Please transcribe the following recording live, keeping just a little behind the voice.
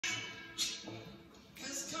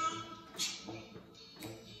has come,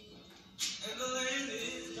 and the land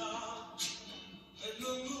is dark, and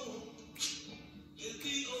the moon is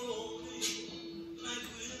the only light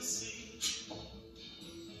we'll see.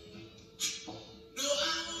 No,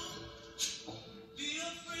 I won't be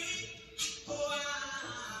afraid. Oh, I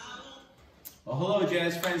won't. Well, hello,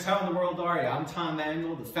 jazz friends. How in the world are you? I'm Tom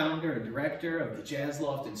Manuel, the founder and director of the Jazz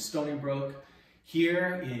Loft in Stony Brook,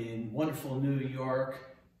 here in wonderful New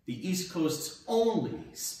York, the East Coast's only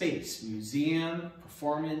space, museum,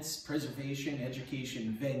 performance, preservation,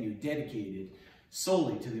 education venue dedicated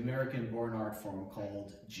solely to the American-born art form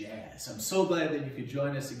called jazz. I'm so glad that you could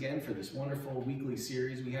join us again for this wonderful weekly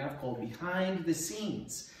series we have called Behind the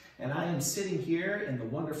Scenes. And I am sitting here in the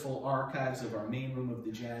wonderful archives of our main room of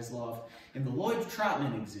the Jazz Loft in the Lloyd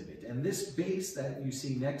Trotman exhibit. And this bass that you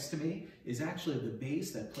see next to me is actually the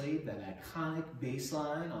bass that played that iconic bass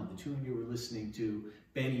line on the tune you were listening to,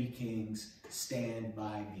 Benny King's Stand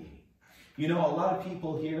By Me. You know, a lot of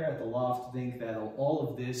people here at the Loft think that all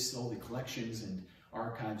of this, all the collections and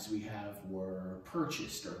archives we have were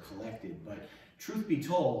purchased or collected, but truth be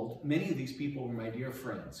told, many of these people were my dear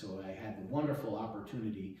friends who I had the wonderful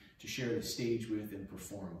opportunity to share the stage with and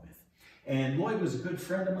perform with. And Lloyd was a good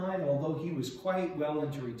friend of mine, although he was quite well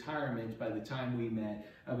into retirement by the time we met.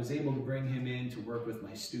 I was able to bring him in to work with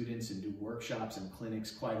my students and do workshops and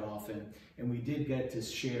clinics quite often, and we did get to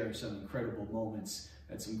share some incredible moments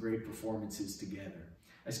and some great performances together.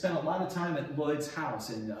 I spent a lot of time at Lloyd's house,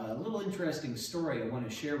 and a little interesting story I want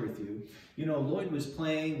to share with you. You know, Lloyd was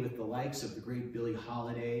playing with the likes of the great Billie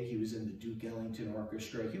Holiday. He was in the Duke Ellington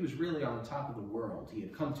Orchestra. He was really on top of the world. He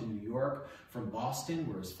had come to New York from Boston,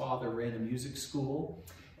 where his father ran a music school.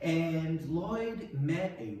 And Lloyd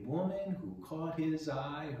met a woman who caught his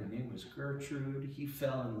eye. Her name was Gertrude. He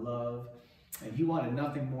fell in love. And he wanted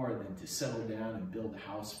nothing more than to settle down and build a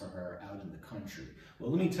house for her out in the country.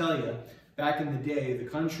 Well, let me tell you, back in the day, the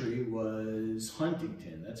country was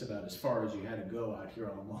Huntington. That's about as far as you had to go out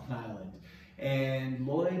here on Long Island. And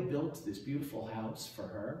Lloyd built this beautiful house for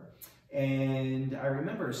her. And I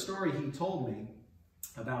remember a story he told me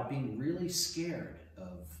about being really scared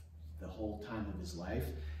of the whole time of his life.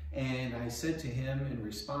 And I said to him in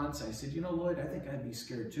response, I said, you know, Lloyd, I think I'd be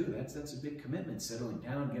scared too. That's a big commitment, settling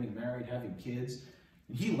down, getting married, having kids.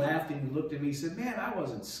 And he laughed and he looked at me, he said, man, I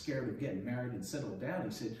wasn't scared of getting married and settled down.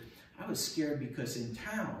 He said, I was scared because in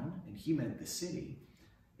town, and he meant the city,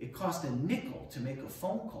 it cost a nickel to make a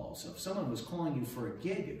phone call. So if someone was calling you for a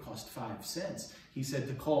gig, it cost 5 cents. He said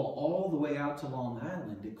to call all the way out to Long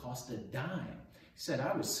Island, it cost a dime. He said,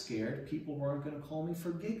 I was scared people weren't going to call me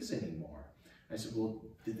for gigs anymore. I said, well,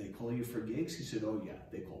 did they call you for gigs? He said, oh yeah,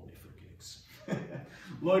 they called me for gigs.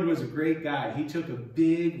 Lloyd was a great guy. He took a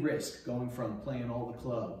big risk going from playing all the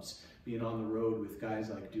clubs, being on the road with guys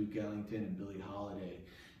like Duke Ellington and Billie Holiday,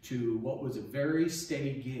 to what was a very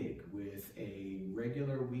steady gig with a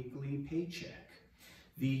regular weekly paycheck.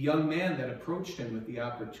 The young man that approached him with the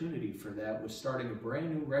opportunity for that was starting a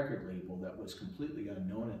brand new record label that was completely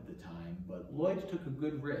unknown at the time, but Lloyd took a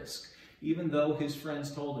good risk. Even though his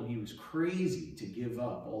friends told him he was crazy to give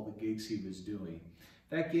up all the gigs he was doing.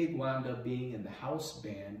 That gig wound up being in the house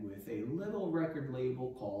band with a little record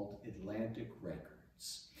label called Atlantic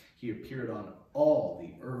Records. He appeared on all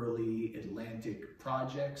the early Atlantic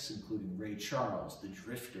projects, including Ray Charles, the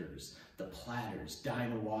Drifters, the Platters,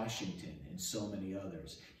 Dinah Washington, and so many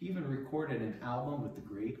others. He even recorded an album with the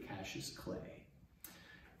great Cassius Clay.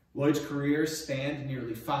 Lloyd's career spanned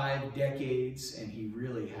nearly 5 decades, and he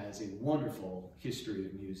really has a wonderful history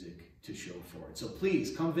of music to show for it. So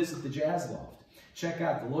please come visit the Jazz Loft. Check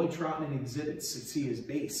out the Lloyd Trotman exhibits, see his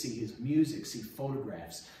bass, see his music, see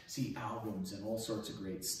photographs, see albums, and all sorts of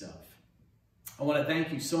great stuff. I want to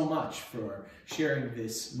thank you so much for sharing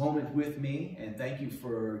this moment with me, and thank you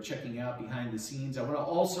for checking out Behind the Scenes. I want to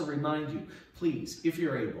also remind you, please, if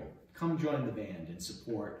you're able, come join the band and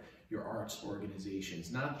support your arts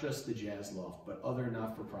organizations, not just the Jazz Loft, but other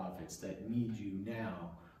not-for-profits that need you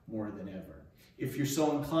now more than ever. If you're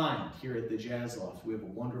so inclined, here at the Jazz Loft, we have a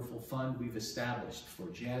wonderful fund we've established for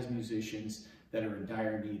jazz musicians that are in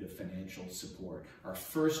dire need of financial support. Our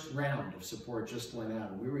first round of support just went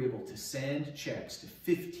out, and we were able to send checks to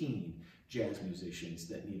 15 jazz musicians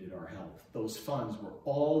that needed our help. Those funds were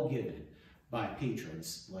all given by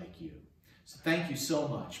patrons like you. So thank you so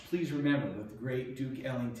much. Please remember what the great Duke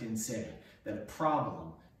Ellington said, that a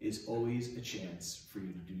problem is always a chance for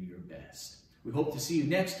you to do your best. We hope to see you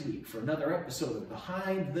next week for another episode of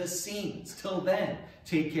Behind the Scenes. Till then,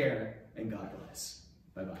 take care and God bless.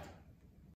 Bye-bye.